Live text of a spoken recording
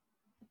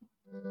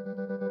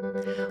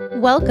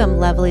Welcome,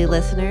 lovely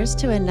listeners,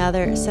 to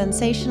another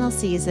sensational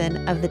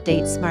season of the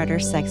Date Smarter,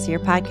 Sexier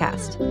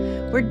podcast.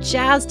 We're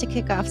jazzed to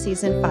kick off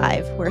season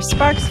 5, where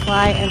sparks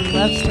fly and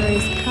love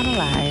stories come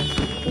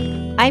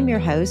alive. I'm your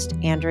host,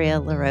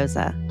 Andrea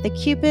LaRosa, the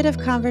Cupid of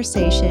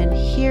conversation,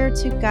 here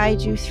to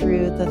guide you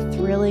through the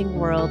thrilling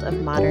world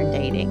of modern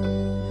dating.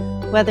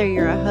 Whether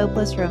you're a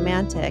hopeless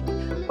romantic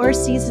or a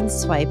seasoned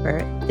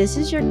swiper, this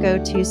is your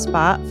go-to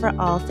spot for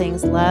all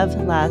things love,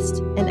 lust,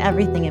 and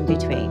everything in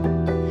between.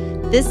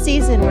 This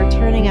season, we're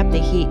turning up the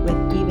heat with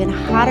even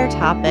hotter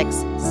topics,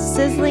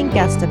 sizzling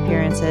guest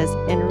appearances,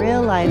 and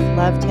real-life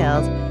love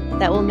tales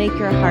that will make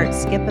your heart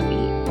skip a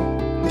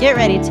beat. Get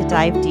ready to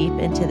dive deep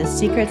into the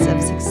secrets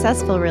of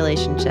successful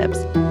relationships,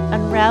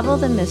 unravel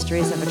the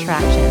mysteries of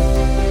attraction,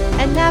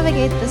 and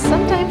navigate the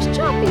sometimes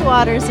choppy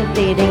waters of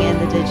dating in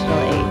the digital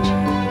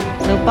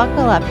age. So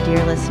buckle up,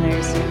 dear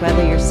listeners.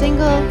 Whether you're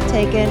single,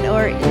 taken,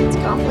 or it's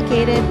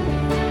complicated,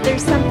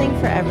 there's something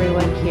for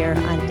everyone here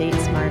on Date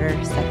Smarter,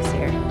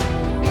 Sexier.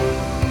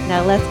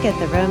 Now let's get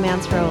the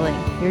romance rolling.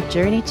 Your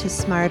journey to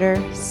smarter,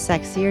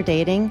 sexier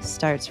dating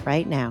starts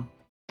right now.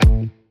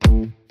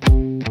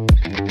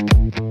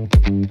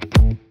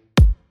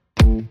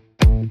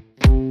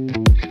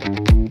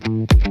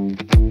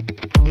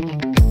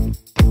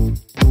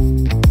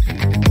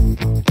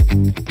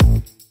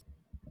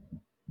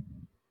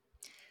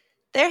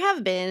 There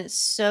have been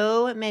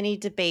so many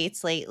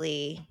debates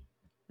lately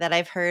that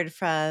I've heard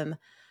from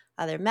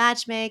other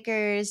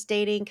matchmakers,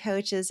 dating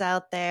coaches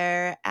out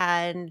there,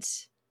 and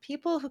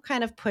people who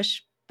kind of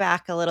push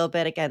back a little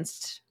bit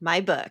against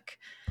my book.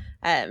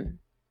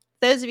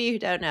 Those of you who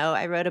don't know,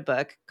 I wrote a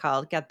book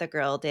called Get the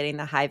Girl Dating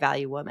the High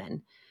Value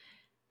Woman.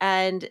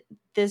 And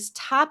this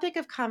topic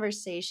of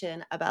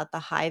conversation about the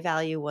high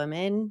value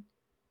woman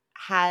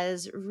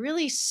has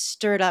really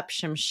stirred up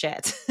some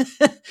shit.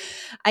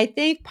 I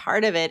think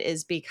part of it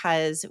is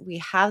because we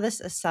have this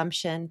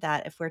assumption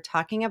that if we're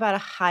talking about a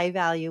high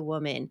value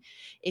woman,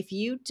 if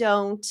you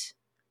don't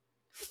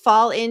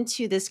fall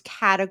into this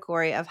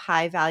category of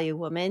high value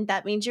woman,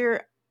 that means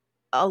you're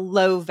a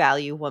low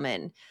value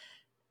woman.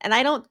 And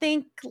I don't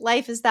think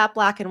life is that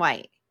black and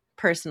white,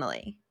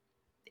 personally.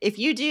 If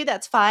you do,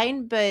 that's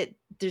fine, but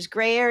there's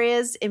gray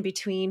areas in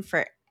between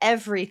for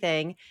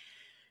everything.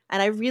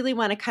 And I really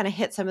want to kind of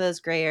hit some of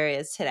those gray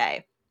areas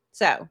today.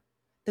 So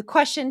the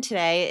question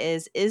today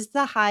is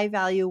the high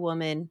value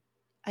woman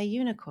a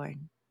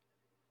unicorn?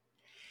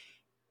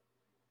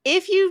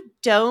 If you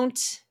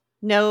don't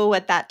know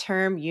what that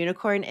term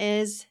unicorn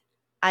is,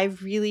 I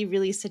really,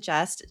 really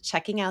suggest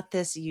checking out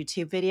this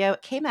YouTube video.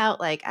 It came out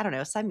I don't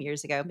know, some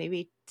years ago,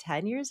 maybe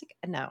 10 years ago.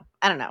 No,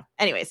 I don't know.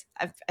 Anyways,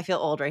 I feel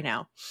old right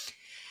now.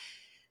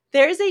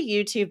 There's a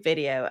YouTube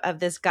video of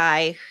this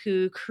guy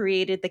who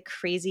created the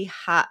crazy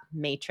hot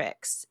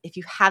matrix. If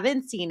you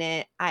haven't seen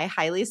it, I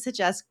highly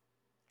suggest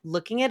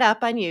looking it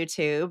up on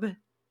YouTube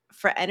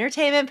for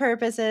entertainment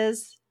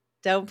purposes.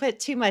 Don't put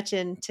too much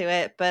into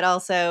it, but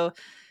also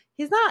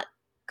he's not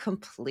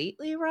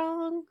completely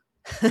wrong.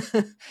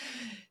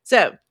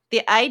 So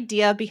the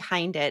idea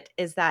behind it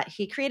is that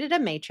he created a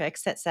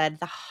matrix that said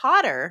the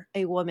hotter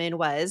a woman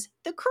was,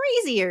 the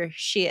crazier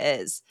she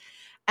is.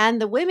 And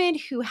the women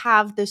who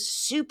have the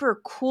super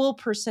cool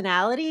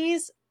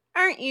personalities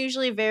aren't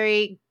usually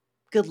very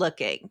good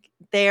looking.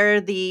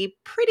 They're the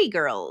pretty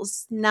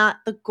girls, not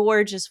the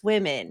gorgeous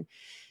women.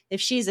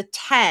 If she's a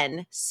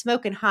 10,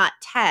 smoking hot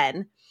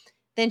 10,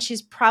 then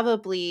she's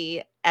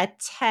probably a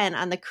 10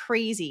 on the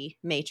crazy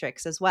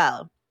matrix as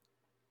well.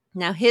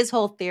 Now, his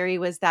whole theory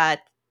was that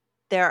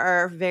there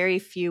are very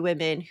few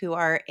women who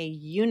are a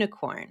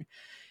unicorn,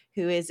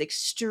 who is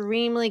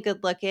extremely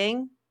good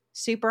looking,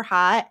 super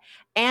hot,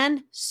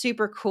 and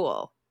super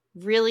cool.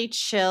 Really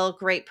chill,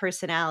 great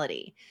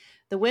personality.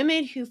 The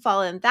women who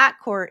fall in that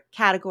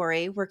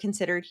category were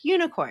considered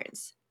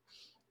unicorns.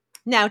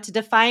 Now, to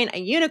define a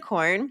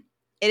unicorn,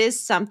 it is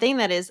something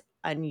that is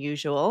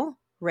unusual,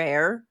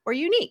 rare, or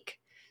unique.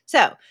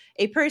 So,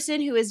 a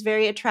person who is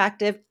very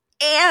attractive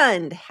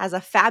and has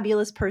a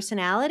fabulous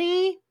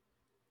personality,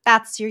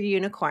 that's your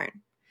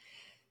unicorn.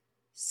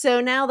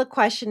 So now the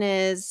question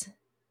is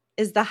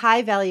the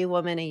high value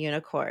woman a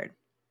unicorn?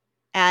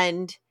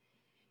 And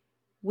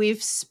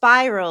we've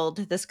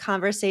spiraled this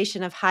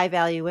conversation of high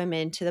value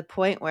women to the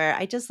point where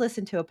I just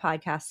listened to a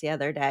podcast the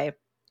other day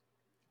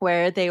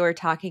where they were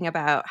talking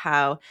about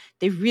how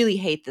they really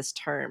hate this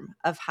term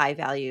of high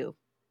value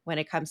when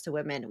it comes to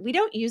women. We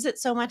don't use it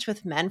so much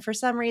with men for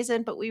some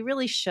reason, but we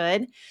really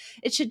should.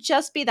 It should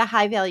just be the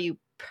high value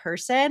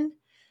person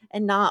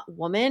and not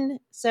woman.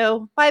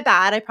 So my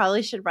bad. I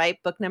probably should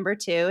write book number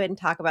 2 and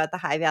talk about the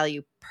high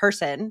value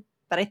person,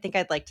 but I think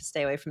I'd like to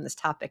stay away from this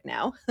topic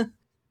now.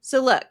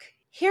 So look,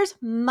 here's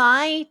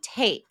my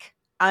take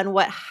on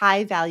what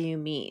high value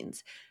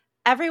means.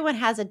 Everyone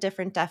has a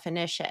different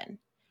definition.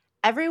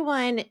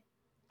 Everyone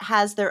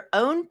has their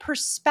own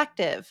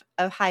perspective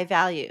of high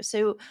value.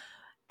 So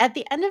at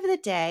the end of the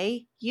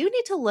day, you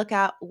need to look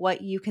at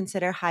what you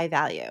consider high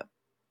value.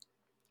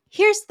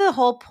 Here's the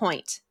whole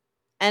point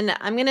And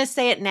I'm going to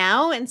say it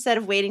now instead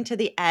of waiting to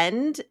the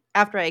end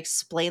after I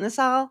explain this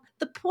all.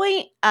 The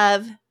point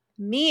of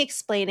me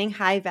explaining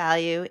high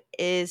value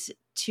is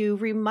to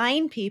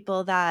remind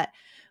people that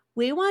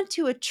we want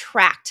to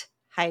attract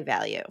high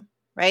value,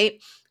 right?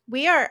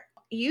 We are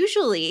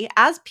usually,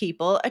 as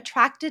people,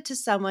 attracted to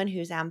someone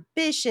who's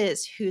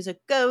ambitious, who's a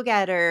go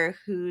getter,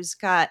 who's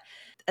got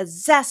a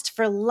zest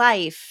for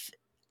life.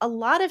 A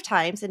lot of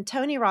times, and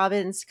Tony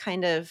Robbins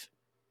kind of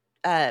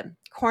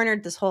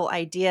cornered this whole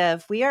idea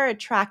of we are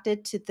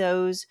attracted to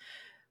those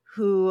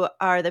who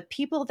are the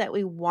people that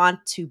we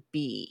want to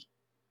be,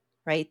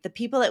 right? The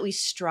people that we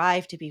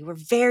strive to be. We're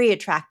very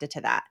attracted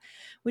to that,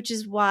 which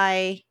is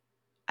why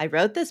I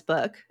wrote this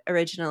book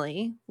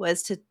originally,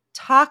 was to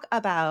talk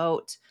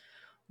about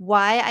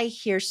why I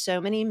hear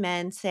so many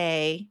men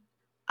say,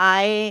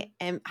 I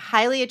am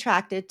highly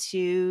attracted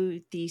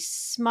to the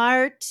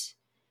smart,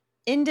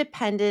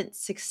 independent,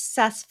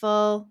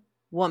 successful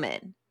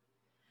woman.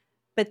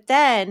 But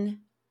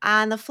then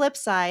on the flip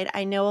side,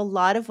 I know a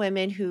lot of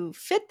women who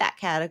fit that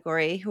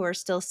category who are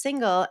still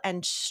single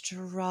and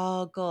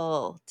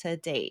struggle to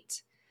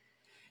date.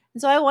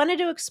 And so I wanted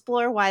to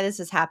explore why this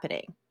is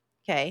happening.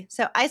 Okay.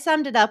 So I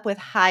summed it up with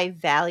high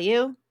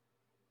value.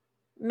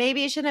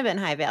 Maybe it shouldn't have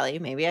been high value.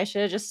 Maybe I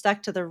should have just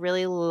stuck to the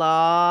really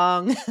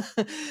long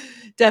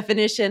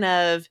definition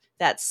of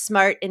that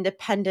smart,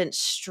 independent,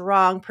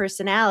 strong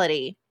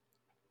personality,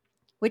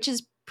 which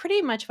is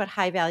pretty much what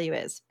high value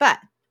is. But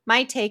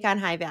my take on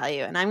high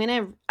value, and I'm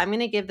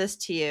gonna give this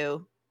to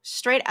you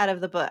straight out of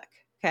the book.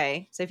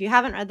 Okay. So if you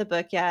haven't read the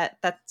book yet,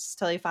 that's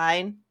totally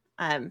fine.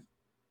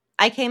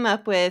 I came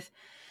up with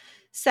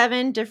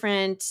 7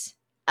 different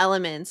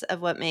elements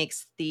of what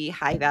makes the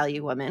high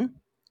value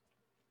woman.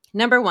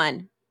 Number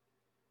 1,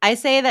 I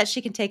say that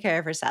she can take care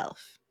of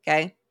herself.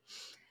 Okay.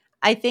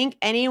 I think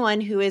anyone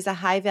who is a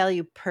high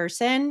value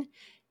person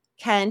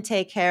can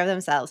take care of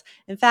themselves.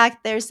 In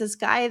fact, there's this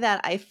guy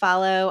that I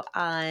follow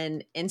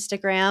on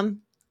Instagram.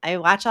 I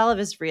watch all of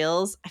his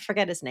reels. I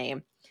forget his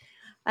name.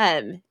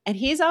 And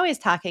he's always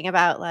talking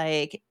about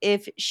like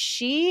if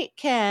she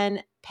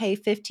can pay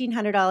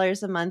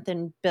 $1,500 a month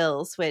in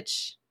bills,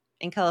 which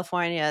in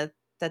California,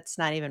 that's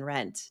not even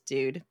rent,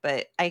 dude.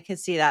 But I could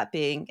see that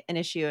being an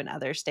issue in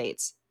other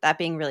states, that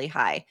being really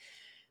high.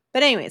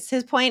 But anyways,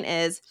 his point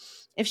is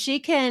if she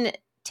can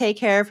take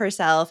care of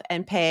herself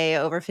and pay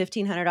over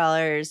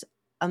 $1,500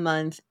 a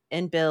month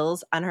in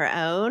bills on her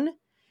own,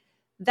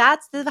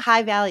 that's the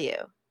high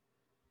value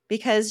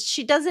because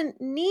she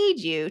doesn't need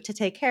you to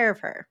take care of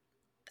her.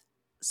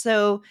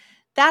 So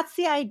that's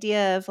the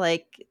idea of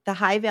like the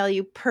high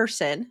value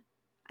person.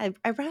 I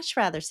much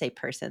rather say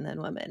person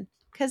than woman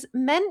because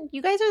men,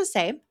 you guys are the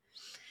same,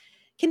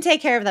 can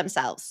take care of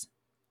themselves.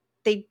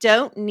 They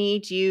don't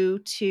need you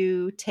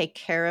to take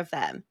care of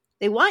them.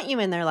 They want you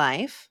in their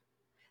life.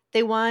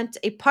 They want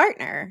a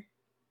partner,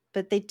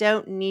 but they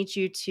don't need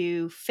you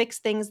to fix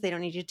things. They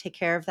don't need you to take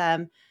care of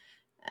them.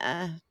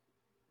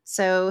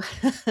 So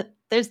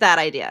there's that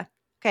idea.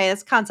 Okay,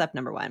 that's concept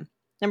number 1.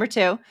 Number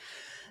 2,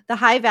 the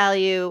high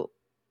value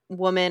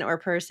woman or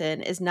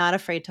person is not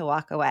afraid to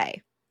walk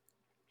away.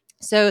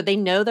 So they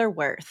know their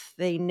worth.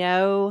 They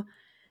know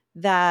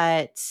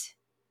that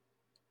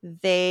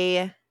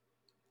they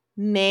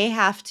may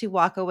have to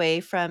walk away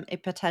from a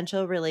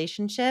potential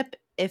relationship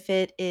if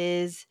it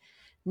is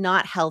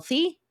not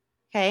healthy.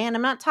 Okay. And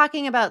I'm not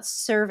talking about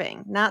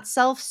serving, not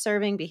self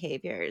serving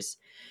behaviors.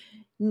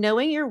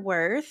 Knowing your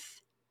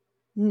worth,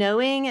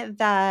 knowing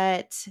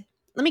that,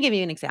 let me give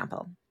you an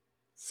example.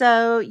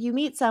 So you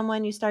meet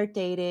someone, you start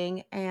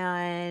dating,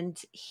 and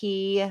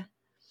he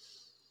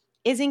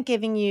isn't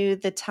giving you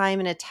the time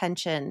and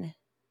attention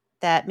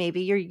that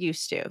maybe you're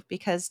used to.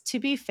 Because to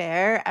be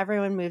fair,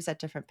 everyone moves at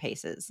different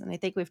paces. And I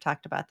think we've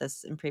talked about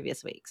this in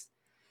previous weeks.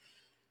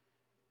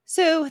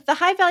 So the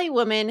high value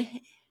woman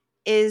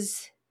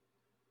is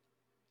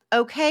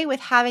okay with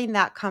having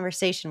that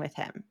conversation with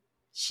him.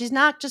 She's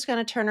not just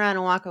going to turn around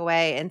and walk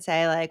away and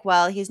say like,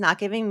 well, he's not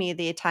giving me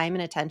the time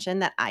and attention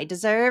that I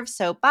deserve.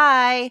 So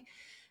bye.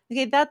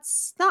 Okay,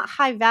 that's not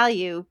high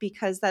value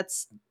because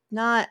that's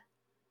not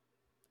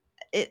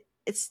it.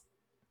 It's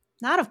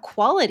not of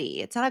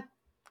quality. It's not a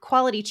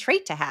quality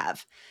trait to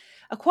have.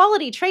 A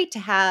quality trait to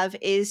have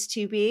is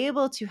to be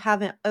able to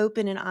have an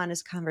open and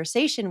honest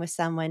conversation with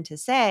someone to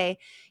say,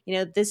 you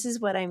know, this is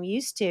what I'm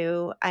used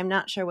to. I'm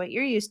not sure what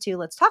you're used to.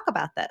 Let's talk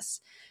about this.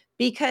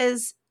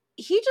 Because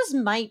he just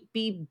might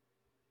be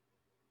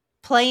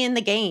playing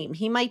the game.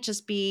 He might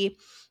just be,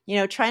 you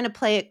know, trying to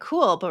play it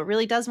cool, but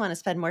really does want to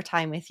spend more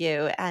time with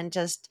you and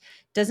just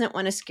doesn't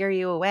want to scare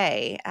you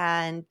away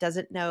and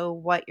doesn't know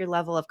what your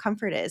level of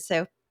comfort is.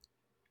 So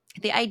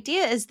the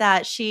idea is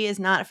that she is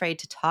not afraid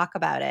to talk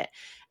about it.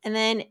 And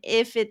then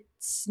if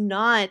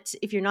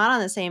you're not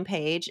on the same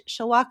page,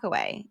 she'll walk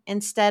away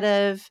instead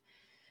of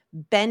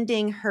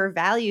bending her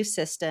value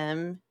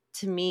system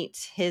to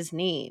meet his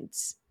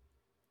needs.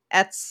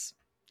 That's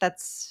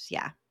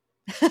yeah.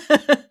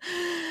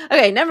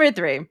 Okay, number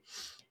 3.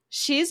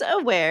 She's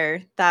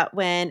aware that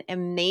when a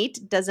mate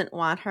doesn't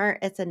want her,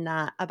 it's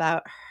not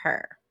about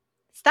her.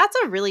 So that's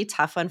a really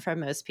tough one for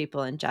most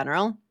people in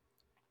general.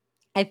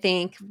 I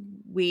think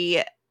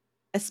we,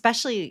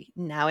 especially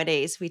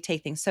nowadays, we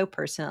take things so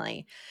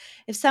personally.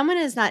 If someone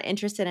is not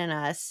interested in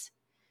us,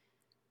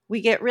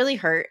 we get really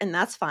hurt, and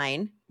that's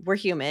fine. We're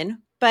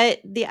human. But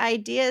the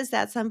idea is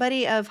that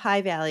somebody of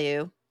high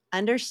value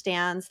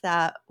understands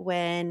that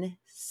when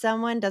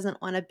someone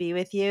doesn't want to be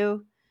with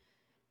you,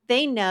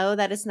 they know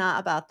that it's not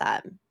about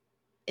them.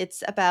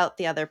 It's about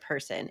the other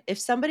person. If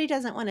somebody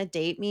doesn't want to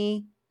date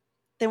me,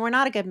 then we're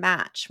not a good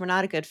match. We're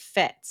not a good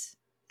fit.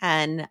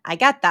 And I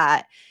get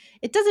that.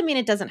 It doesn't mean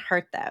it doesn't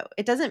hurt, though.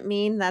 It doesn't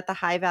mean that the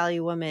high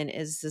value woman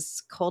is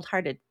this cold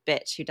hearted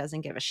bitch who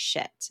doesn't give a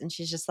shit. And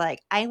she's just like,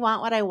 I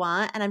want what I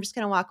want, and I'm just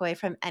going to walk away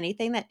from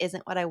anything that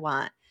isn't what I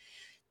want.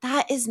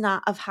 That is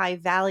not of high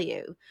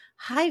value.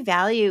 High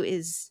value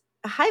is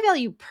a high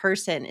value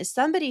person is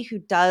somebody who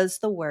does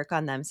the work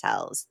on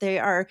themselves. They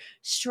are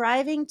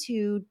striving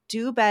to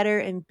do better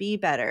and be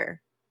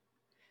better.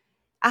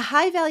 A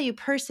high value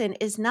person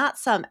is not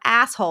some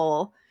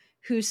asshole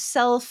who's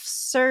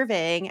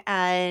self-serving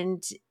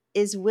and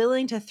is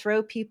willing to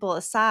throw people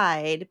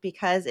aside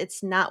because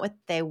it's not what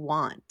they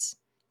want.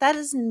 That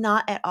is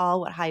not at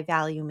all what high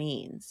value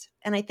means.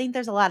 And I think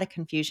there's a lot of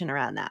confusion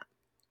around that.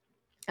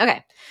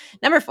 Okay,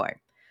 number 4.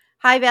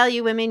 High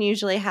value women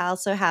usually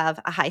also have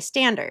a high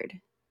standard.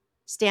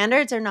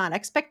 Standards are not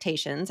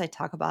expectations. I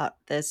talk about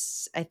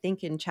this, I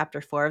think, in chapter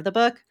 4 of the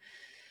book.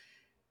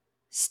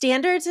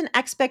 Standards and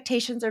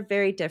expectations are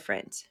very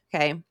different,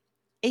 okay?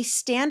 A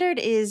standard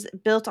is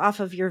built off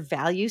of your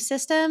value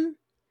system,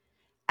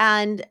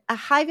 and a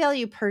high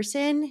value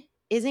person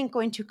isn't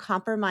going to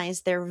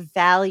compromise their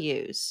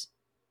values.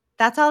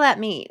 That's all that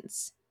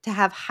means, to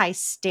have high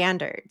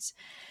standards.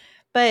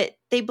 But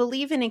they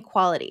believe in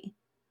equality.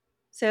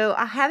 So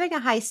having a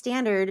high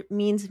standard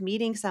means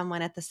meeting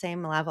someone at the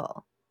same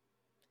level.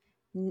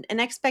 An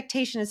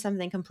expectation is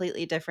something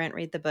completely different.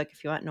 Read the book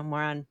if you want to know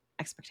more on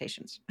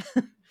expectations.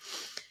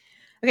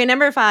 Okay,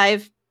 number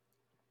 5,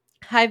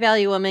 high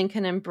value woman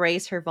can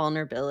embrace her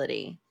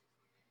vulnerability.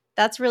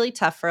 That's really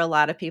tough for a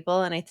lot of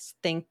people. And I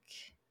think,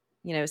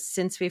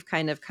 since we've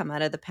kind of come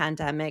out of the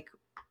pandemic,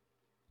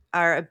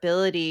 our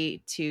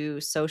ability to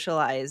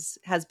socialize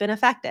has been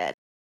affected.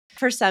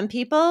 For some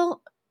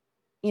people,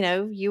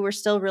 you were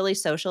still really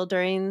social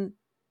during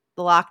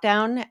the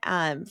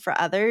lockdown. For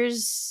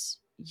others,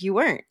 you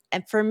weren't.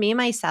 And for me,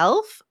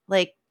 myself,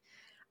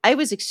 I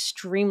was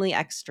extremely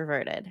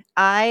extroverted.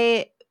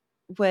 I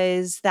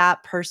was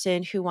that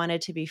person who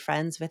wanted to be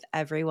friends with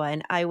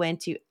everyone. I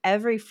went to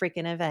every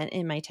freaking event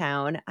in my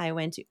town. I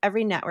went to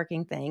every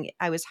networking thing.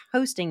 I was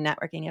hosting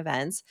networking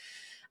events.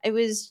 I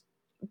was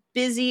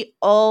busy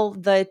all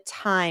the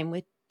time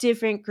with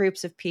different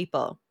groups of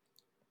people.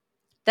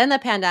 Then the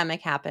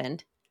pandemic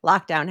happened,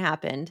 lockdown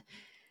happened,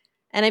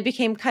 and I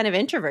became kind of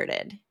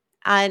introverted.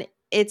 And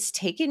it's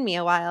taken me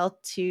a while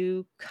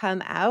to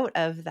come out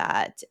of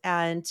that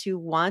and to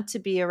want to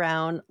be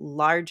around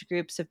large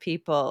groups of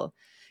people.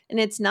 And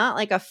it's not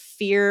like a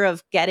fear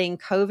of getting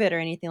COVID or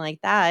anything like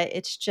that.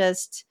 It's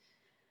just,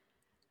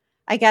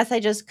 I guess I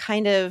just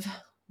kind of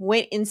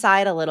went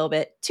inside a little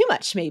bit too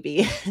much,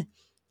 maybe.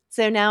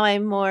 So now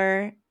I'm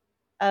more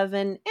of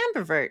an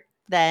ambivert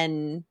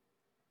than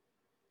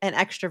an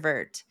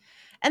extrovert.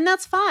 And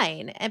that's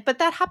fine. But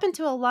that happened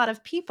to a lot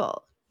of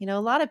people. A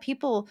lot of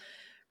people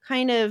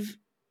kind of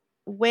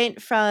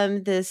went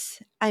from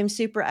this I'm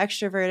super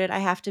extroverted, I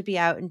have to be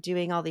out and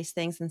doing all these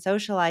things and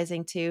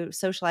socializing, to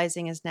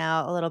socializing is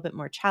now a little bit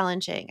more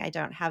challenging. I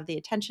don't have the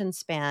attention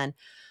span,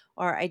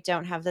 or I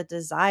don't have the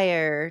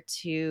desire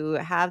to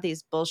have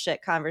these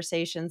bullshit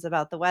conversations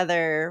about the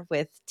weather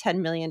with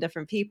 10 million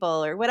different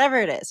people or whatever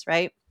it is,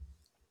 right?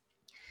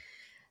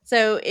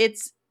 So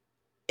it's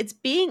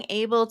being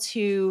able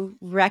to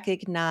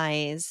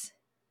recognize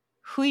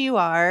who you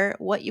are,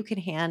 what you can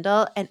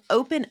handle, and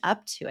open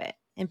up to it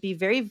and be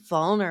very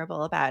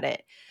vulnerable about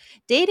it.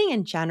 Dating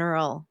in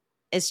general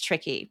is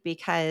tricky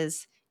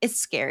because it's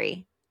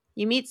scary.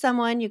 You meet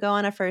someone, you go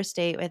on a first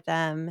date with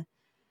them,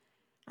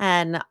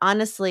 and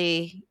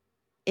honestly,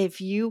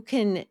 if you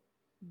can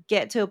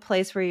get to a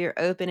place where you're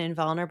open and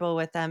vulnerable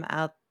with them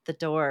out the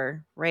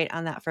door right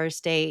on that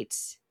first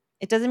date,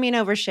 it doesn't mean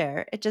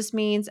overshare. It just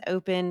means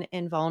open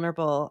and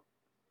vulnerable.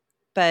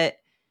 But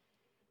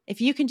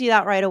if you can do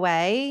that right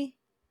away,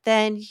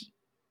 then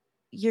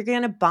you're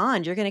going to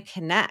bond, you're going to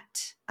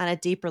connect on a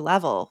deeper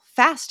level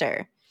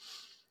faster.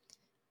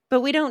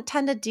 But we don't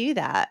tend to do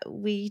that.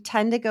 We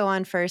tend to go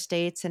on first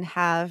dates and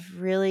have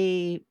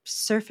really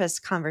surface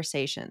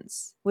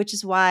conversations, which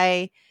is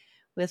why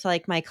with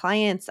my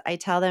clients, I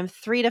tell them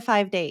 3 to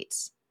 5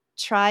 dates.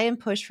 Try and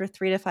push for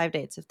 3 to 5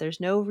 dates. If there's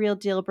no real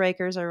deal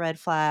breakers or red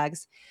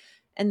flags,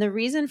 and the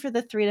reason for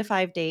the 3 to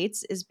 5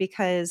 dates is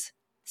because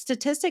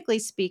statistically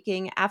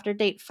speaking, after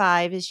date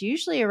 5 is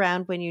usually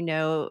around when you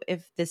know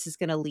if this is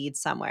going to lead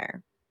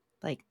somewhere.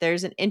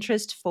 There's an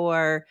interest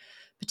for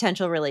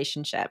potential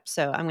relationship.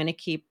 So I'm going to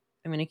keep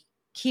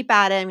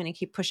at it. I'm going to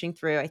keep pushing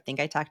through. I think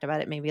I talked about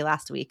it maybe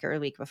last week or a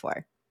week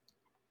before.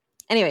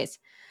 Anyways,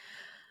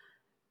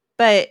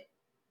 but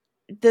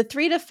The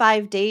 3 to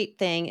 5 date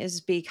thing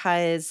is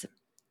because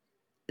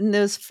in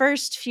those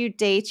first few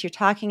dates, you're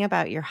talking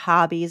about your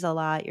hobbies a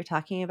lot. You're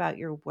talking about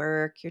your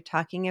work. You're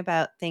talking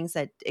about things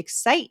that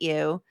excite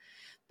you,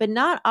 but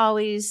not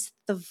always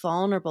the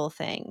vulnerable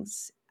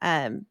things.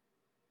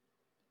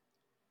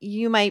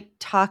 You might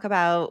talk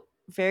about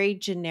very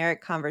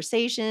generic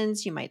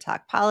conversations. You might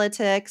talk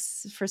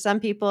politics. For some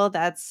people,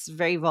 that's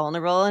very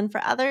vulnerable. And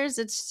for others,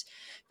 it's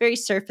very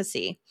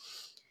surfacey.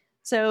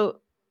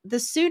 So the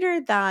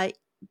sooner that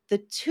the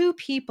two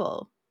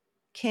people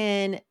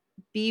can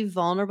be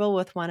vulnerable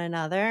with one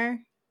another,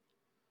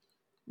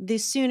 the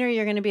sooner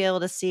you're going to be able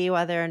to see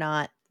whether or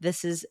not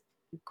this is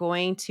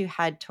going to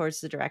head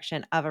towards the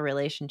direction of a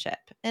relationship.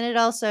 And it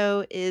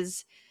also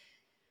is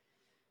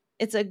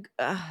it's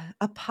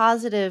a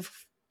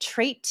positive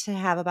trait to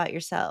have about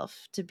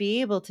yourself, to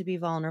be able to be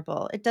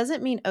vulnerable. It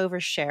doesn't mean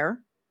overshare.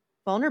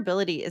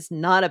 Vulnerability is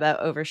not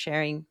about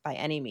oversharing by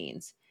any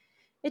means.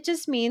 It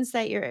just means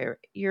that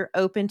you're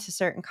open to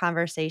certain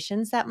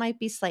conversations that might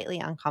be slightly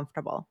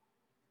uncomfortable.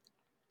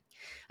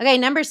 Okay,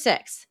 number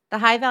 6. The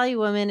high value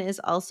woman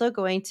is also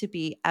going to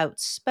be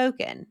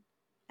outspoken.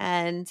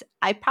 And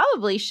I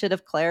probably should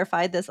have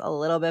clarified this a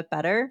little bit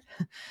better.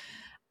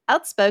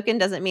 Outspoken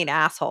doesn't mean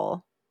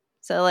asshole.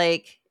 So,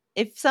 like,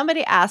 if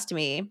somebody asked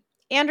me,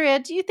 Andrea,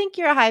 do you think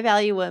you're a high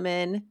value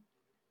woman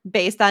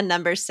based on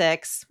number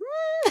 6?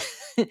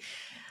 All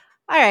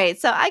right.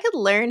 So, I could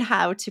learn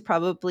how to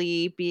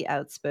probably be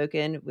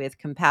outspoken with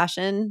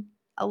compassion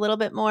a little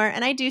bit more.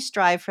 And I do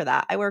strive for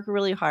that. I work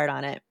really hard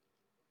on it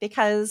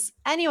because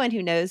anyone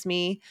who knows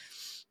me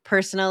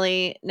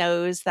personally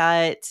knows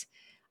that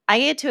I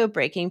get to a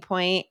breaking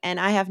point and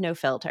I have no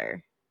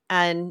filter,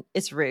 and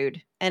it's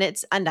rude and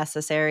it's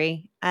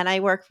unnecessary, and I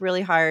work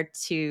really hard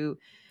to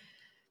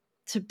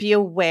be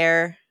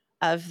aware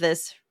of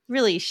this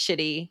really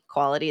shitty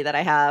quality that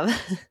I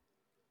have.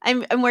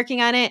 I'm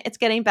working on it. It's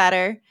getting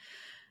better,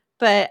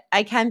 but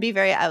I can be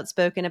very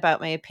outspoken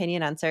about my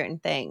opinion on certain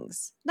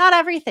things. Not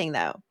everything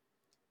though.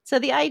 So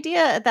the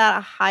idea that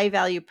a high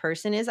value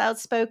person is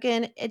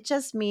outspoken, it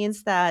just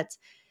means that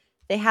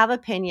they have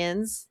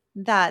opinions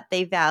that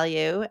they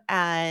value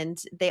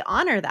and they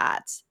honor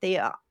that. They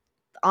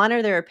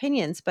honor their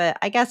opinions. But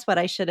I guess what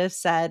I should have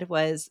said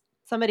was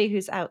somebody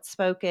who's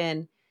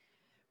outspoken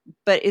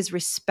but is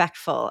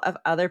respectful of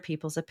other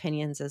people's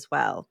opinions as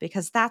well,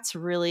 because that's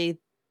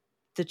really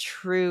the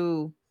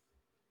true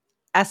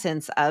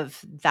essence of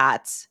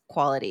that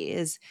quality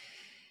is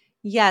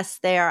yes,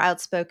 they are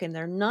outspoken.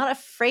 They're not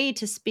afraid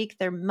to speak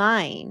their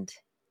mind,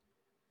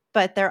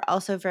 but they're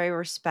also very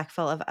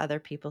respectful of other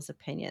people's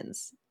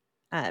opinions,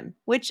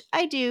 which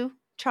I do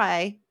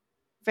try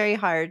very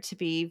hard to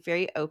be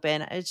very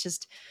open. It's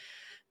just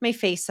my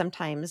face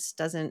sometimes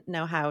doesn't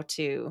know how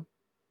to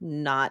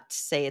not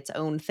say its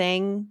own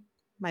thing.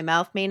 My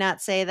mouth may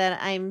not say that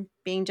I'm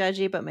being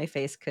judgy, but my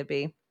face could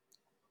be.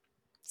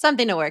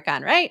 Something to work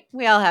on, right?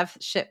 We all have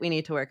shit we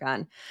need to work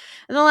on.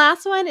 And the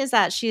last one is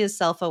that she is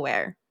self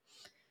aware.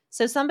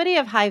 So, somebody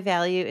of high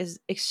value is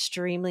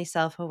extremely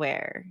self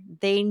aware.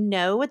 They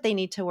know what they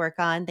need to work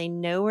on, they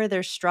know where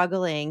they're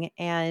struggling,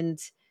 and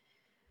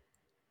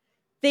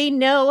they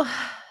know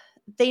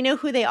they know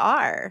who they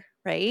are,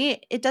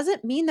 right? It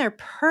doesn't mean they're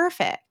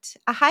perfect.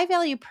 A high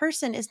value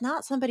person is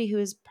not somebody who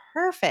is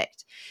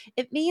perfect.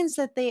 It means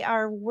that they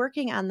are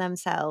working on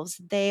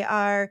themselves. They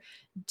are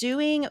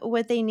doing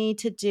what they need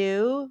to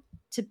do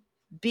to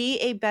be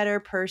a better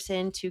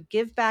person, to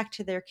give back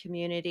to their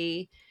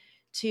community,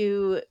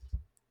 to,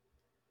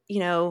 you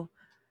know,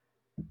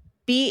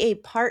 be a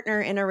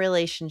partner in a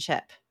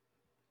relationship.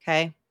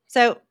 Okay.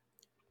 So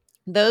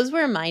those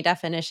were my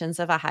definitions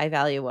of a high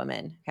value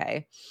woman.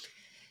 Okay.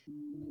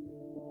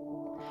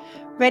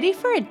 Ready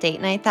for a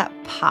date night that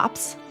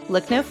pops?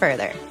 Look no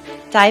further.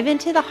 Dive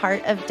into the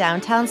heart of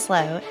downtown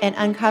Slow and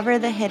uncover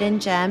the hidden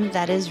gem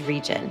that is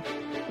Region,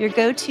 your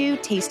go to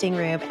tasting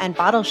room and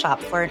bottle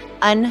shop for an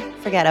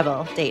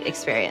unforgettable date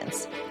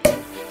experience.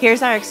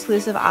 Here's our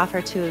exclusive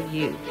offer to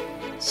you.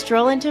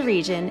 Stroll into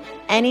Region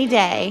any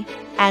day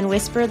and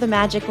whisper the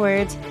magic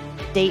words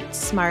Date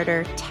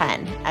Smarter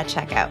 10 at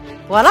checkout.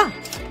 Voila!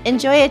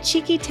 Enjoy a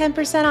cheeky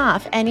 10%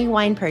 off any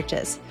wine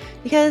purchase,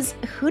 because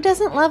who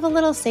doesn't love a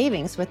little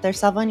savings with their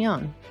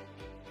Sauvignon?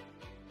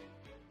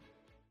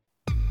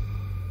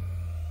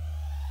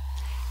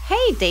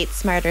 Hey, Date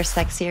Smarter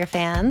Sexier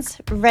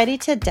fans, ready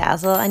to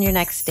dazzle on your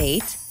next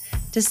date?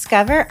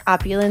 Discover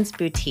Opulence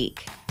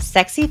Boutique,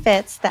 sexy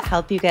fits that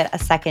help you get a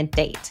second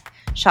date.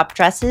 Shop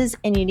dresses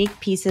and unique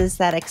pieces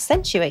that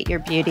accentuate your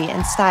beauty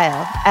and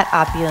style at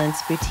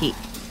Opulence Boutique.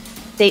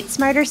 Date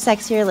Smarter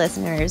Sexier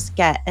listeners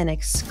get an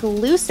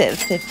exclusive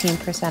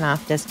 15%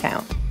 off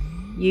discount.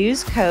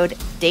 Use code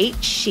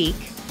DATECHIC,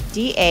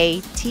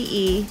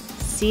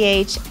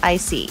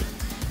 DATECHIC.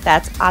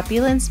 That's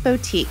Opulence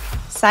Boutique,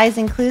 size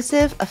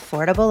inclusive,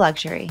 affordable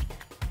luxury.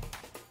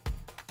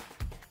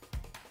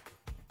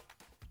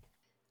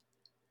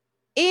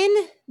 In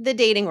the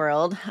dating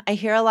world, I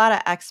hear a lot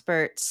of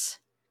experts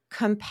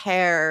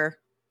compare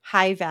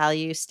high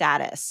value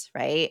status,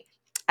 right?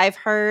 I've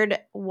heard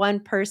one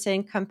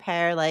person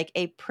compare like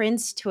a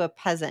prince to a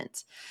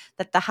peasant,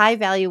 that the high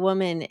value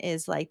woman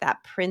is like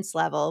that prince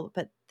level,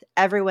 but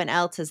everyone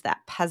else is that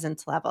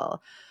peasant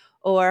level.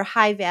 Or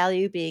high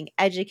value being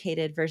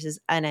educated versus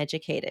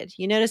uneducated.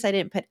 You notice I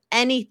didn't put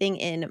anything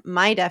in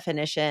my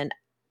definition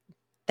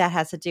that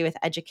has to do with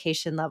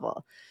education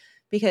level,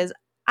 because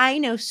I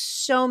know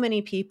so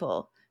many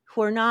people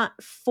who are not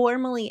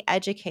formally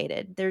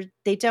educated.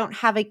 They don't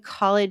have a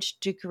college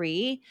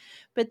degree,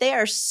 but they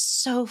are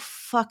so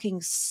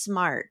fucking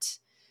smart.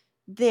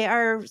 They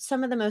are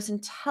some of the most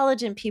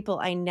intelligent people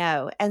I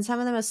know and some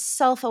of the most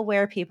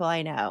self-aware people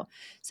I know.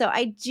 So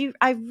I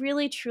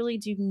really truly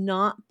do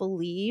not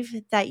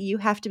believe that you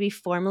have to be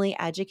formally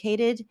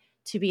educated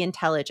to be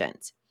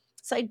intelligent.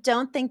 So I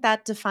don't think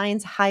that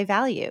defines high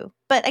value.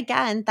 But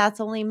again,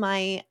 that's only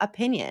my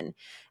opinion.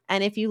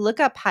 And if you look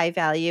up high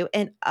value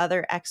and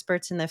other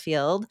experts in the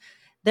field,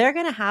 they're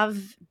going to have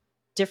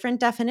different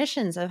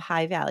definitions of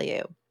high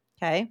value.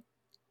 Okay.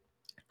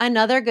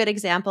 Another good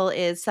example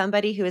is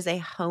somebody who is a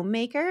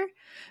homemaker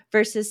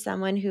versus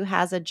someone who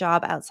has a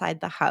job outside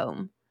the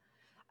home.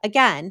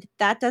 Again,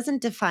 that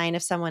doesn't define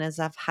if someone is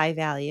of high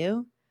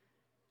value.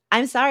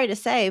 I'm sorry to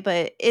say,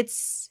 but it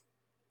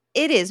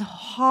is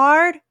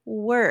hard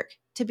work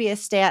to be a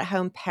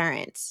stay-at-home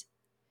parent.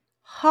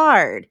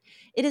 Hard.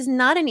 It is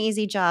not an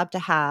easy job to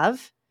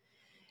have.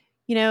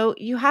 You know,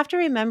 you have to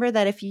remember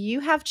that if you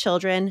have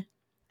children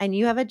and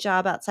you have a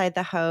job outside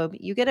the home,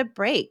 you get a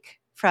break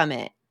from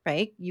it,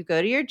 right? You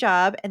go to your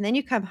job and then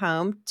you come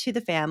home to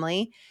the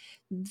family.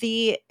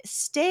 The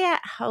stay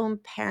at home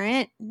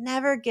parent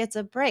never gets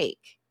a break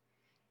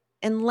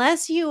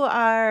unless you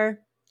are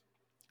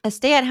a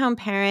stay at home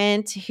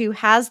parent who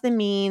has the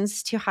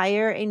means to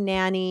hire a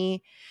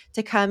nanny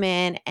to come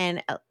in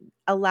and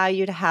allow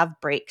you to have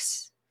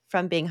breaks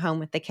from being home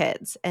with the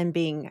kids and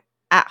being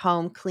at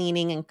home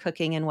cleaning and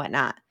cooking and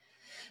whatnot.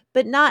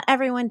 But not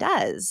everyone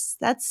does.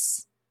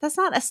 That's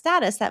not a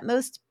status that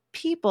most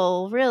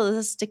people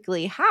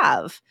realistically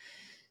have.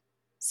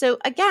 So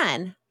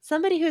again,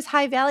 somebody who's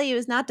high value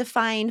is not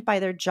defined by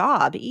their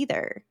job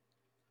either,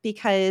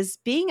 because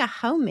being a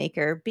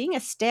homemaker, being a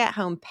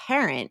stay-at-home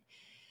parent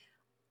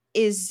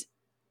is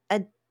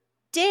a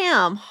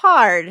damn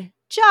hard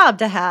job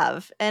to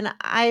have, and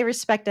I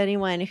respect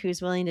anyone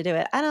who's willing to do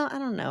it. I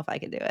don't know if I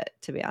could do it,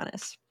 to be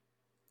honest.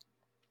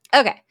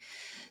 Okay.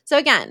 So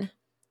again,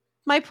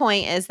 my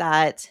point is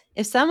that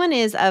if someone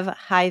is of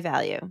high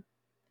value,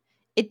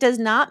 it does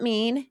not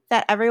mean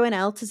that everyone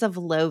else is of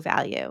low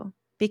value,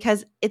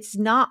 because it's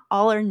not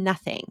all or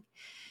nothing.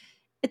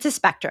 It's a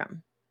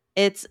spectrum.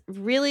 It's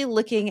really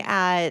looking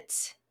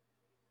at,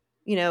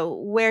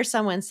 where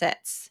someone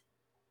sits.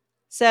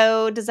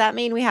 So does that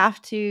mean we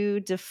have to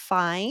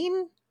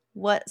define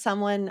what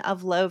someone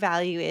of low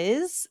value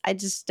is? I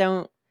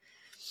don't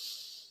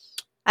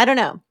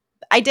know.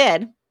 I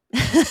did.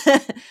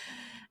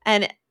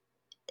 And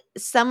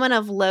someone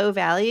of low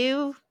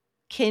value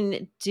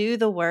can do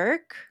the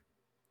work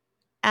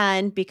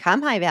and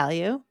become high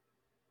value,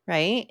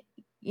 right?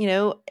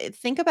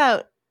 Think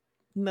about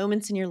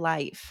moments in your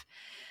life.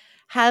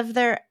 Have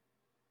there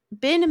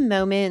been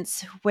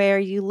moments where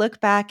you look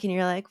back and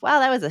you're like, wow,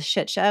 that was a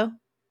shit show?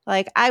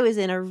 Like, I was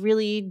in a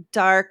really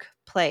dark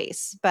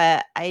place,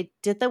 but I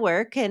did the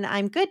work and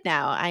I'm good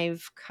now.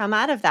 I've come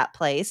out of that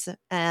place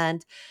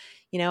and,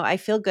 I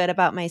feel good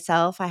about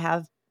myself.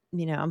 I'm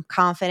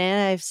confident.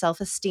 I have self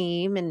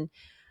esteem and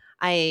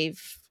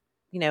I've,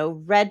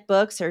 read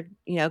books or,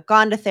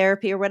 gone to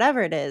therapy or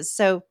whatever it is.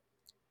 So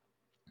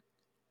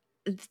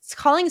it's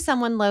calling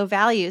someone low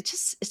value,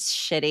 it's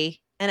shitty.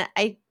 And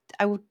I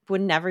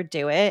would never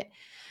do it.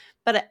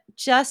 But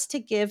just to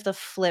give the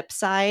flip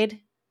side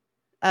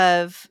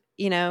of,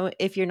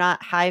 if you're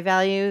not high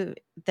value,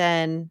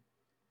 then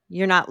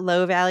you're not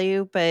low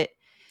value, but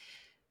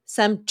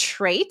some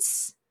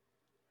traits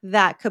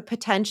that could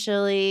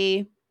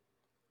potentially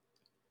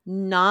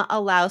not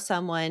allow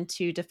someone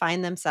to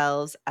define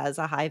themselves as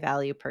a high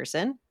value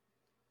person,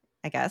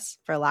 I guess,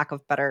 for lack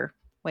of better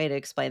way to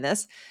explain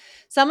this.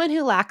 Someone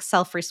who lacks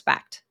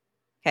self-respect.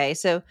 Okay,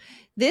 so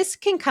this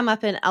can come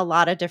up in a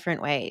lot of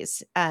different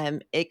ways.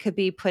 It could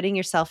be putting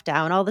yourself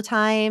down all the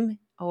time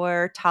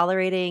or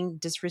tolerating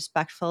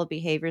disrespectful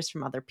behaviors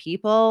from other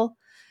people,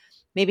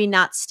 maybe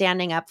not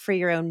standing up for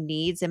your own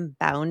needs and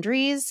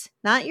boundaries,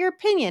 not your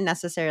opinion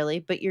necessarily,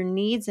 but your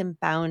needs and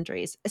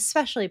boundaries,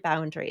 especially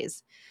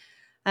boundaries.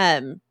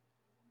 Um,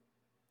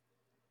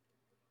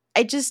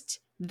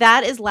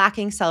 that is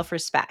lacking self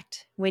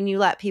respect when you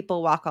let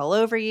people walk all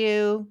over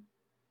you.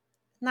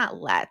 Not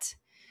let.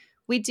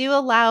 We do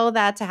allow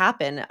that to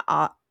happen.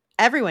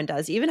 Everyone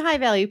does, even high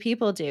value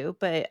people do.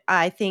 But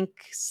I think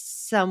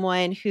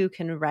someone who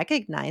can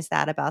recognize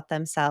that about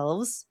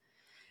themselves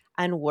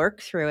and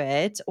work through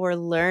it, or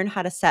learn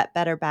how to set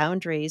better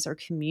boundaries or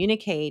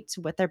communicate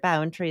what their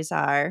boundaries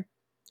are.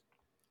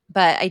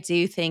 But I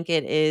do think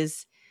it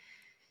is,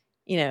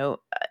 you know,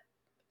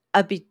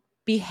 a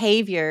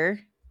behavior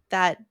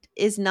that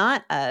is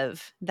not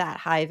of that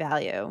high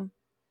value.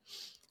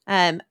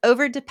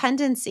 Over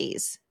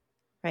dependencies,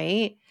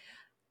 right?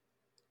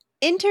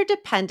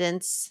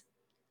 Interdependence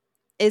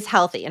is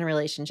healthy in a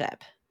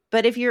relationship.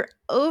 But if you're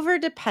over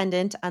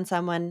dependent on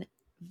someone,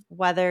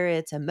 whether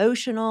it's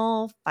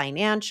emotional,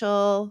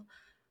 financial,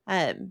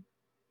 um,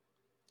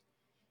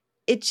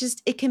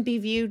 it can be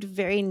viewed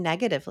very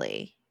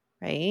negatively,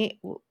 right?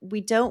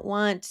 We don't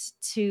want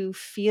to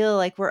feel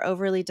like we're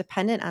overly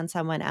dependent on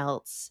someone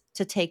else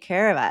to take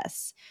care of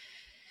us,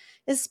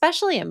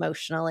 especially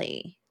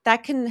emotionally.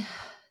 That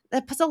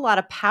puts a lot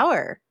of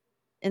power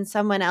in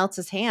someone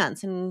else's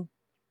hands, and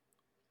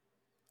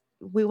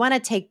we want to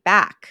take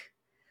back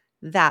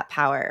that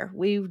power.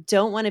 We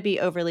don't want to be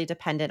overly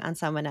dependent on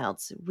someone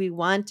else. We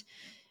don't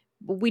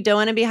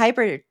want to be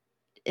hyper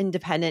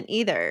independent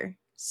either.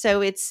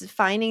 So it's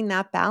finding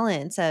that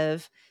balance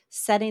of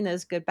setting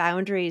those good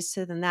boundaries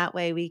so then that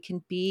way we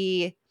can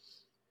be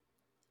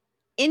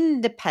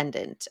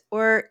independent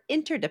or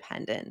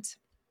interdependent.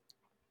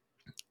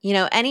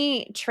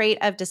 Any trait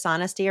of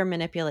dishonesty or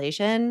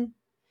manipulation,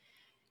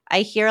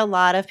 I hear a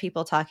lot of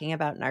people talking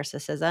about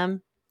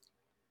narcissism,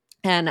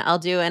 and I'll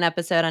do an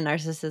episode on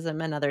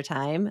narcissism another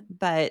time,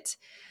 but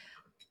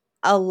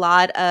a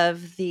lot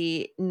of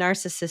the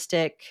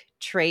narcissistic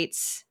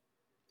traits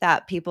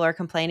that people are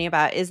complaining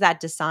about is that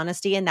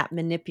dishonesty and that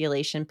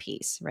manipulation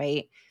piece,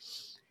 right?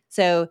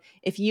 So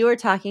if you are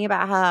talking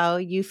about how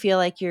you feel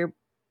like you're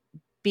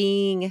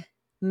being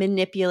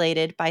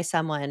manipulated by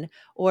someone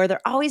or they're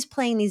always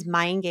playing these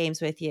mind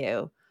games with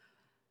you,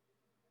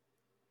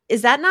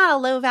 is that not a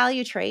low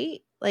value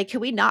trait? Like,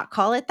 can we not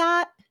call it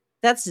that?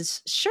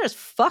 That's sure as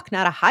fuck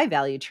not a high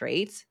value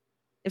trait.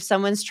 If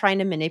someone's trying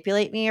to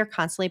manipulate me or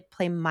constantly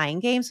play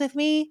mind games with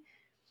me,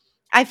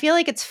 I feel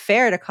like it's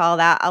fair to call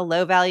that a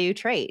low value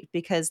trait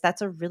because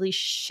that's a really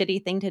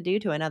shitty thing to do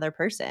to another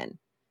person.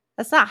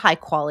 That's not high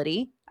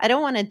quality. I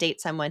don't want to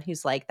date someone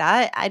who's like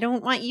that. I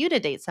don't want you to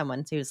date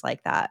someone who's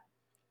like that.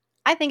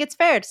 I think it's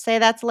fair to say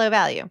that's low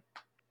value.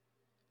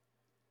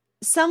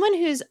 Someone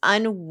who's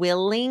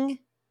unwilling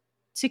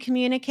to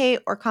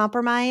communicate or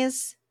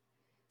compromise.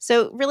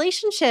 So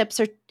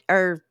relationships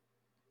are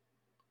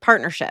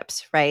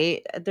partnerships,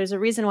 right? There's a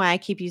reason why I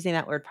keep using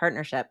that word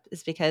partnership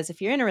is because if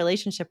you're in a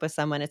relationship with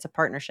someone, it's a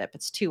partnership.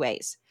 It's two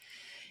ways.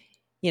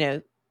 You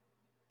know,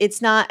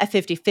 it's not a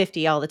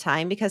 50-50 all the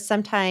time because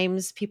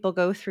sometimes people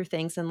go through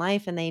things in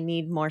life and they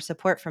need more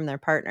support from their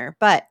partner.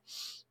 But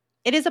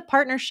it is a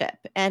partnership.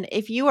 And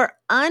if you are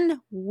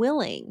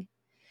unwilling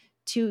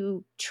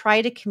to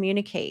try to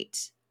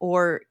communicate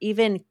or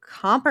even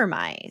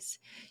compromise,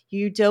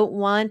 you don't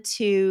want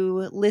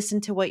to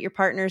listen to what your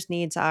partner's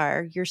needs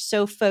are. You're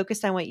so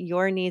focused on what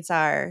your needs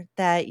are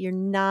that you're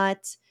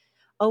not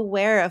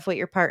aware of what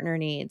your partner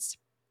needs.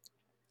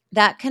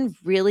 That can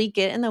really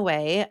get in the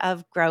way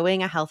of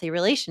growing a healthy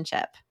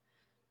relationship.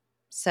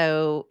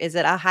 So, is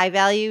it a high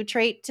value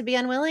trait to be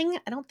unwilling?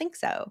 I don't think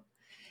so.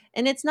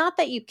 And it's not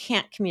that you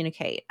can't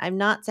communicate. I'm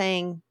not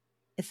saying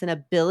it's an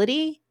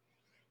ability,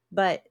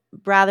 but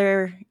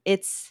rather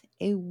it's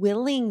a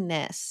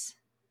willingness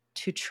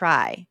to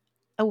try,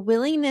 a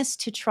willingness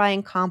to try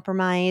and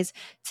compromise,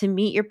 to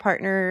meet your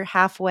partner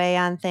halfway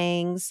on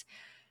things,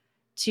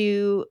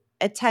 to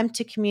attempt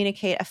to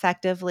communicate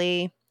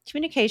effectively.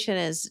 Communication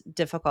is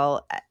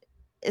difficult.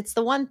 It's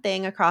the one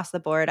thing across the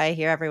board I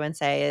hear everyone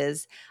say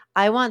is,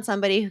 I want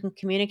somebody who can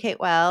communicate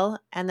well.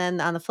 And then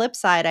on the flip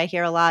side, I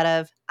hear a lot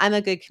of, I'm a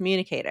good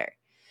communicator.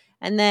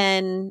 And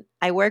then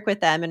I work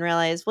with them and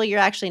realize, well, you're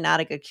actually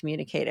not a good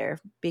communicator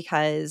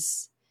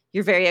because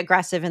you're very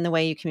aggressive in the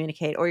way you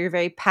communicate, or you're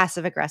very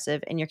passive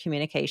aggressive in your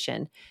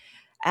communication.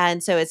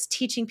 And so it's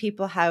teaching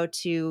people how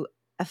to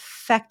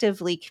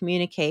effectively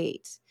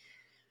communicate.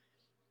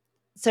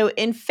 So,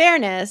 in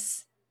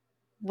fairness,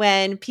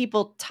 when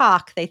people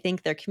talk, they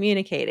think they're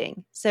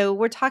communicating. So,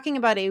 we're talking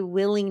about a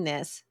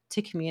willingness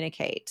to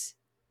communicate.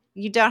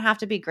 You don't have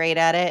to be great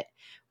at it.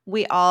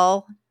 We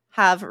all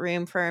have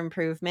room for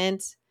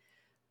improvement,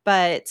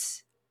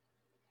 but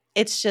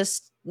it's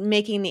just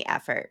making the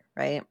effort,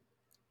 right?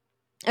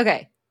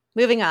 Okay,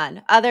 moving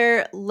on.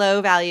 Other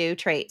low value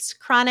traits: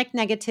 chronic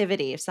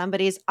negativity. If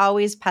somebody's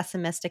always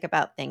pessimistic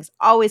about things,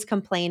 always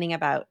complaining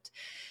about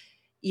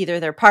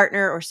either their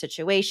partner or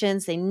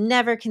situations, they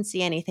never can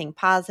see anything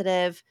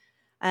positive.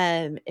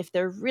 If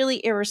they're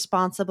really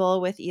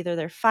irresponsible with either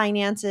their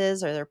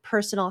finances or their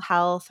personal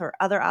health or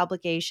other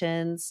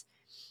obligations,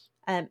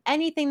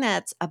 anything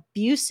that's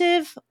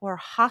abusive or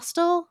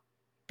hostile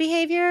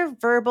behavior,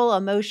 verbal,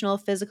 emotional,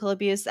 physical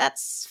abuse,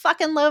 that's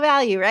fucking low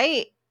value,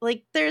 right?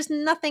 Like, there's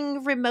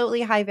nothing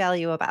remotely high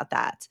value about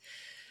that.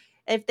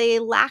 If they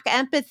lack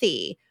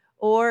empathy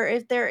or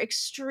if they're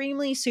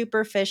extremely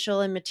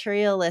superficial and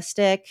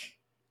materialistic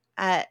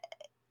uh,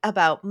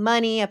 about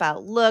money,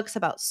 about looks,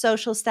 about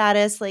social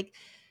status, like,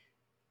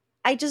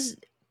 I just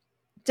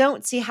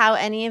don't see how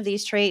any of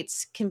these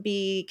traits can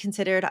be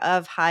considered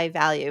of high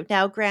value.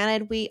 Now,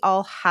 granted, we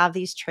all have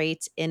these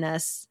traits in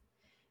us.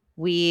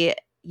 We,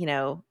 you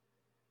know,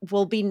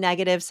 will be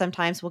negative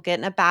sometimes. We'll get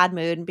in a bad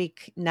mood and be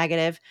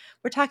negative.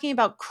 We're talking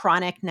about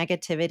chronic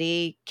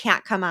negativity,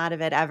 can't come out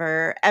of it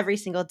ever, every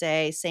single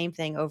day, same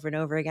thing over and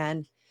over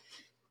again.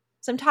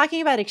 So I'm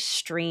talking about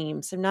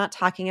extremes. I'm not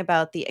talking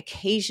about the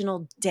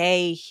occasional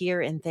day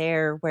here and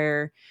there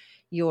where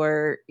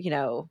you're,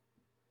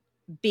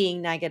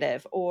 being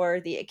negative,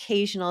 or the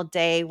occasional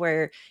day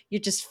where you're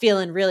just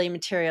feeling really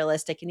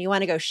materialistic and you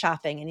want to go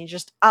shopping and you're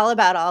just all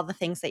about all the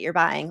things that you're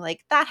buying. Like,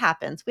 that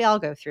happens. We all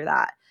go through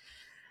that.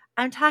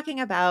 I'm talking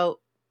about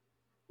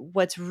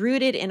what's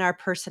rooted in our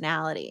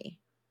personality,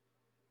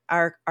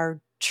 our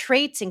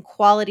traits and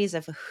qualities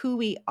of who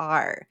we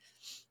are.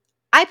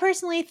 I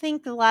personally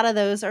think a lot of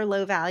those are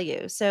low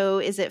value. So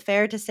is it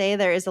fair to say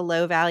there is a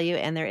low value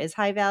and there is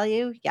high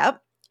value?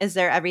 Yep. Is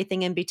there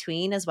everything in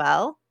between as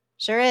well?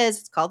 Sure is.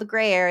 It's called the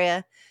gray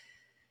area.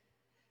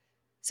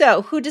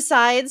 So who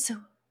decides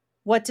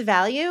what to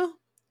value?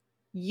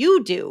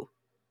 You do.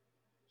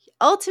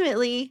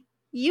 Ultimately,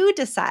 you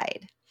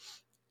decide.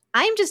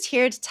 I'm just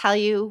here to tell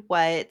you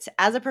what,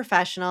 as a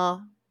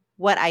professional,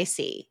 what I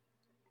see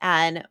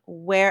and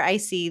where I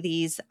see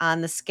these on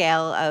the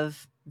scale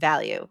of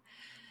value.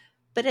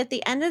 But at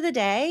the end of the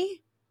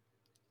day,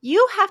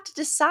 you have to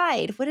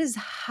decide what is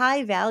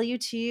high value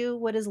to you,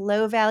 what is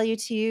low value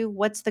to you,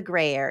 what's the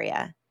gray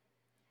area.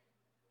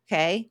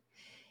 Okay?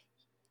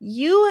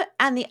 You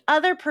and the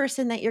other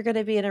person that you're going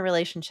to be in a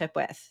relationship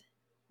with,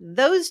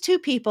 those two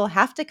people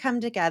have to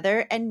come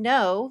together and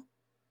know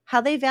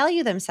how they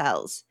value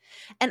themselves.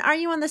 And are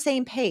you on the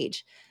same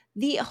page?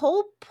 The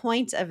whole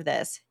point of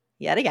this,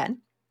 yet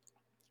again,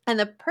 and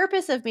the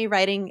purpose of me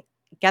writing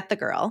Get the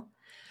Girl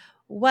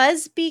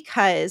was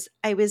because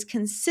I was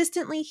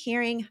consistently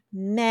hearing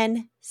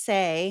men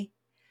say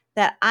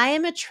that I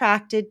am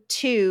attracted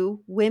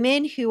to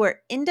women who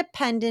are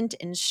independent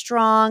and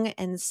strong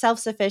and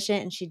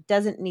self-sufficient, and she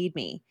doesn't need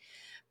me.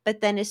 But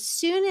then as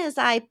soon as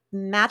I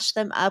match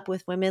them up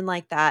with women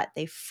like that,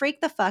 they freak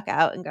the fuck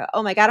out and go,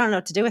 oh my God, I don't know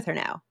what to do with her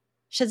now.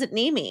 She doesn't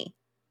need me.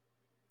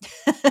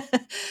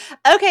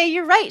 Okay,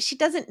 you're right. She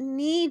doesn't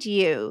need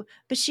you,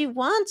 but she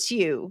wants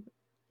you.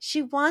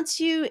 She wants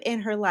you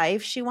in her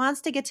life. She wants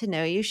to get to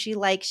know you. She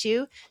likes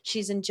you.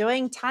 She's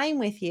enjoying time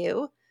with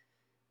you,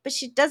 but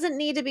she doesn't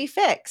need to be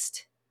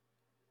fixed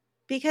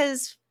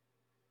because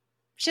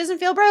she doesn't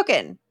feel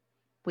broken.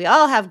 We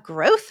all have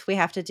growth we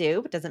have to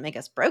do, but doesn't make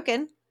us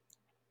broken.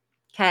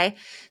 Okay.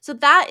 So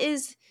that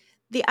is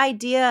the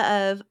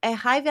idea of a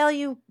high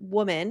value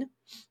woman.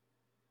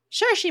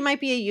 Sure, she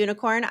might be a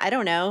unicorn. I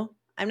don't know.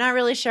 I'm not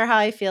really sure how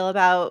I feel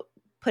about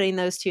putting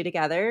those two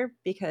together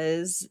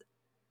because,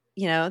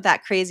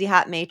 that crazy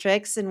hot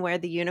matrix and where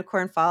the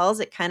unicorn falls,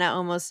 it kind of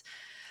almost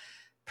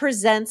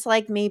presents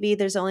like maybe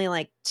there's only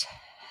like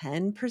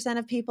 10%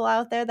 of people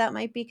out there that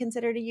might be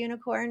considered a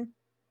unicorn.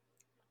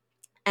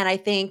 And I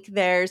think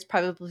there's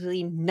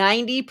probably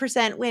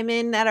 90%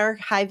 women that are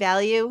high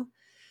value.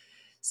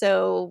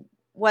 So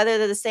whether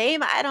they're the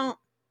same, I don't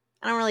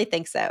really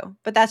think so.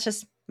 But that's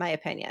just my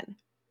opinion.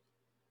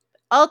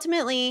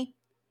 Ultimately,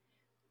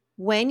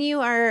 when you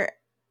are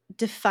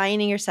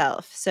defining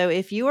yourself, so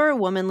if you are a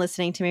woman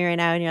listening to me right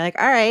now and you're like,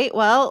 all right,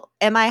 well,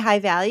 am I high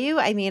value?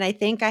 I mean, I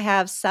think I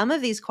have some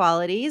of these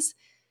qualities.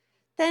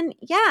 Then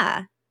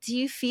yeah. Do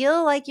you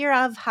feel like you're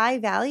of high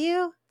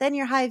value? Then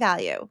you're high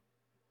value.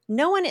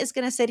 No one is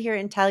going to sit here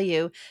and tell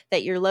you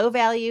that you're low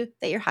value,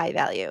 that you're high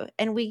value.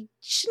 And we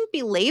shouldn't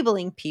be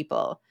labeling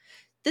people.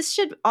 This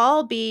should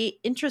all be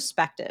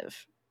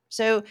introspective.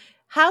 So,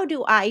 how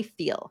do I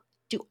feel?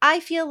 Do I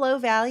feel low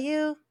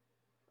value?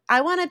 I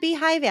want to be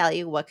high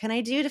value. What can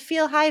I do to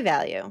feel high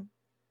value?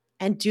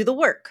 And do the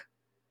work.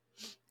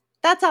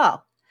 That's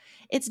all.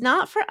 It's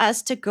not for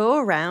us to go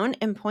around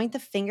and point the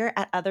finger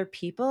at other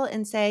people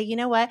and say, you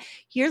know what,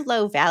 you're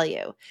low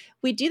value.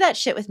 We do that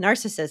shit with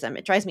narcissism.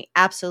 It drives me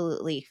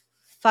absolutely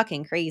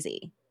fucking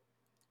crazy.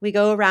 We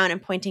go around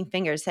and pointing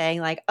fingers saying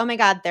like, oh my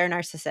God, they're a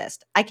narcissist.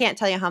 I can't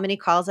tell you how many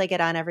calls I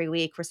get on every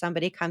week where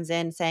somebody comes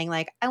in saying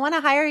like, I want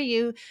to hire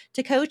you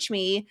to coach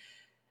me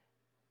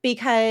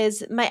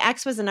because my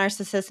ex was a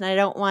narcissist and I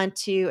don't want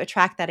to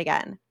attract that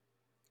again.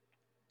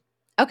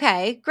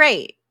 Okay,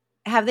 great.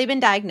 Have they been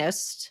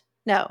diagnosed?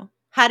 No.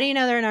 How do you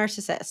know they're a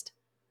narcissist?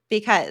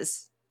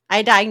 Because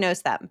I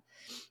diagnosed them.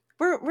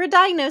 We're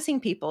diagnosing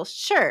people.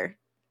 Sure.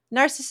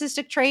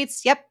 Narcissistic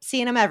traits, yep,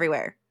 seeing them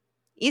everywhere.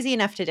 Easy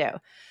enough to do.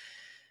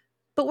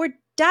 But we're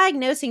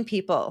diagnosing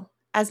people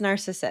as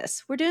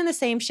narcissists. We're doing the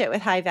same shit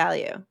with high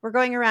value. We're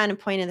going around and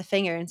pointing the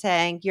finger and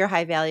saying, you're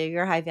high value,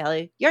 you're high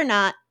value. You're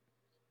not.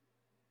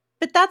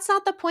 But that's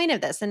not the point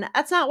of this. And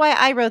that's not why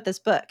I wrote this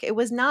book. It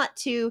was not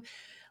to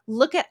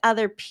look at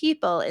other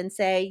people and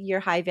say, you're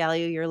high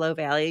value, you're low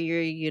value, you're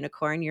a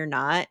unicorn, you're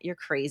not, you're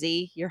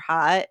crazy, you're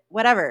hot,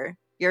 whatever.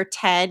 You're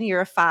 10,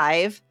 you're a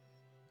 5.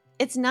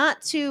 It's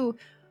not to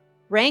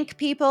rank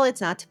people. It's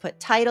not to put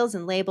titles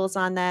and labels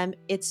on them.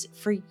 It's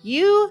for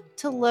you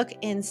to look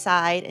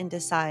inside and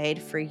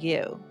decide for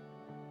you.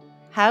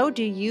 How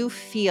do you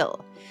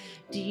feel?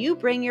 Do you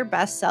bring your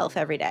best self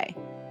every day?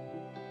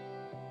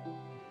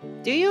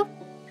 Do you?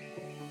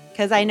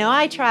 Because I know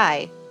I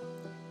try.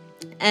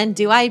 And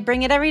do I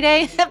bring it every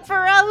day?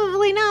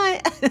 Probably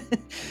not.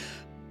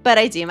 But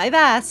I do my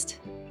best.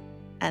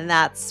 And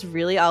that's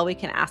really all we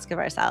can ask of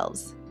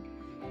ourselves.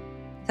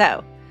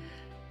 So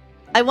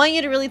I want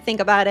you to really think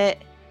about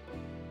it.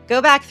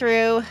 Go back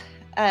through,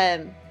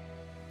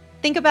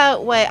 think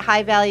about what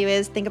high value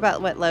is, think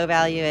about what low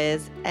value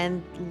is,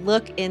 and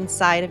look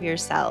inside of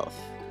yourself.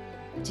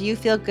 Do you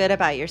feel good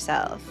about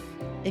yourself?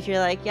 If you're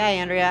like, yeah,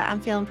 Andrea, I'm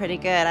feeling pretty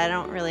good. I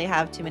don't really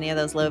have too many of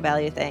those low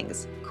value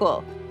things.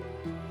 Cool.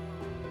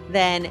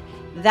 Then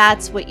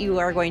that's what you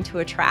are going to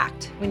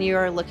attract when you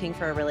are looking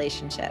for a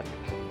relationship.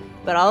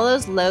 But all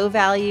those low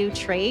value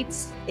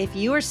traits, if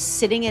you are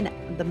sitting in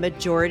the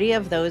majority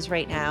of those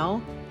right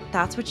now,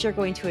 that's what you're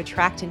going to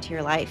attract into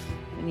your life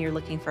when you're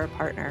looking for a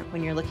partner,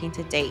 when you're looking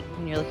to date,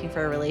 when you're looking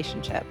for a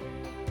relationship.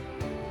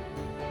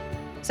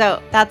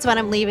 So that's what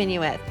I'm leaving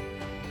you with.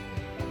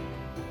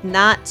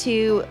 Not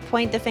to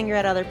point the finger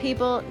at other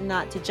people,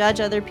 not to judge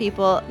other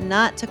people,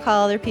 not to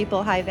call other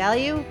people high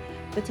value,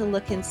 but to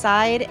look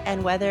inside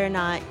and whether or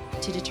not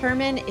to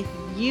determine if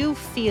you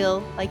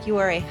feel like you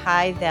are a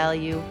high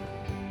value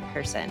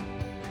person.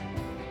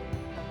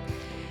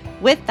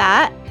 With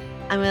that,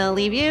 I'm going to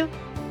leave you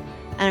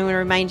and I'm going to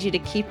remind you to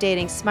keep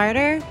dating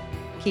smarter,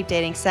 keep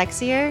dating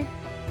sexier.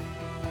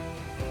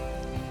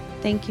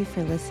 Thank you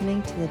for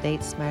listening to the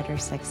Date Smarter,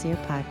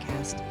 Sexier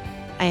podcast.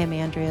 I am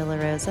Andrea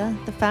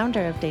LaRosa, the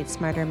founder of Date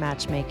Smarter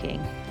Matchmaking,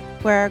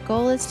 where our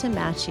goal is to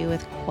match you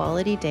with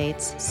quality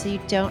dates so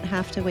you don't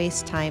have to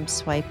waste time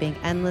swiping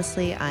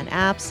endlessly on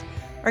apps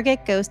or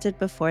get ghosted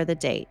before the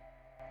date.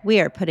 We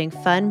are putting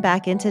fun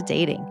back into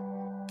dating.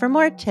 For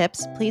more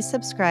tips, please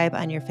subscribe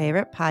on your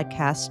favorite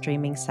podcast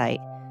streaming site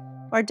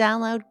or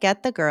download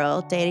Get the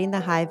Girl, Dating the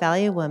High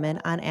Value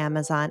Woman on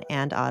Amazon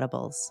and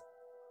Audibles.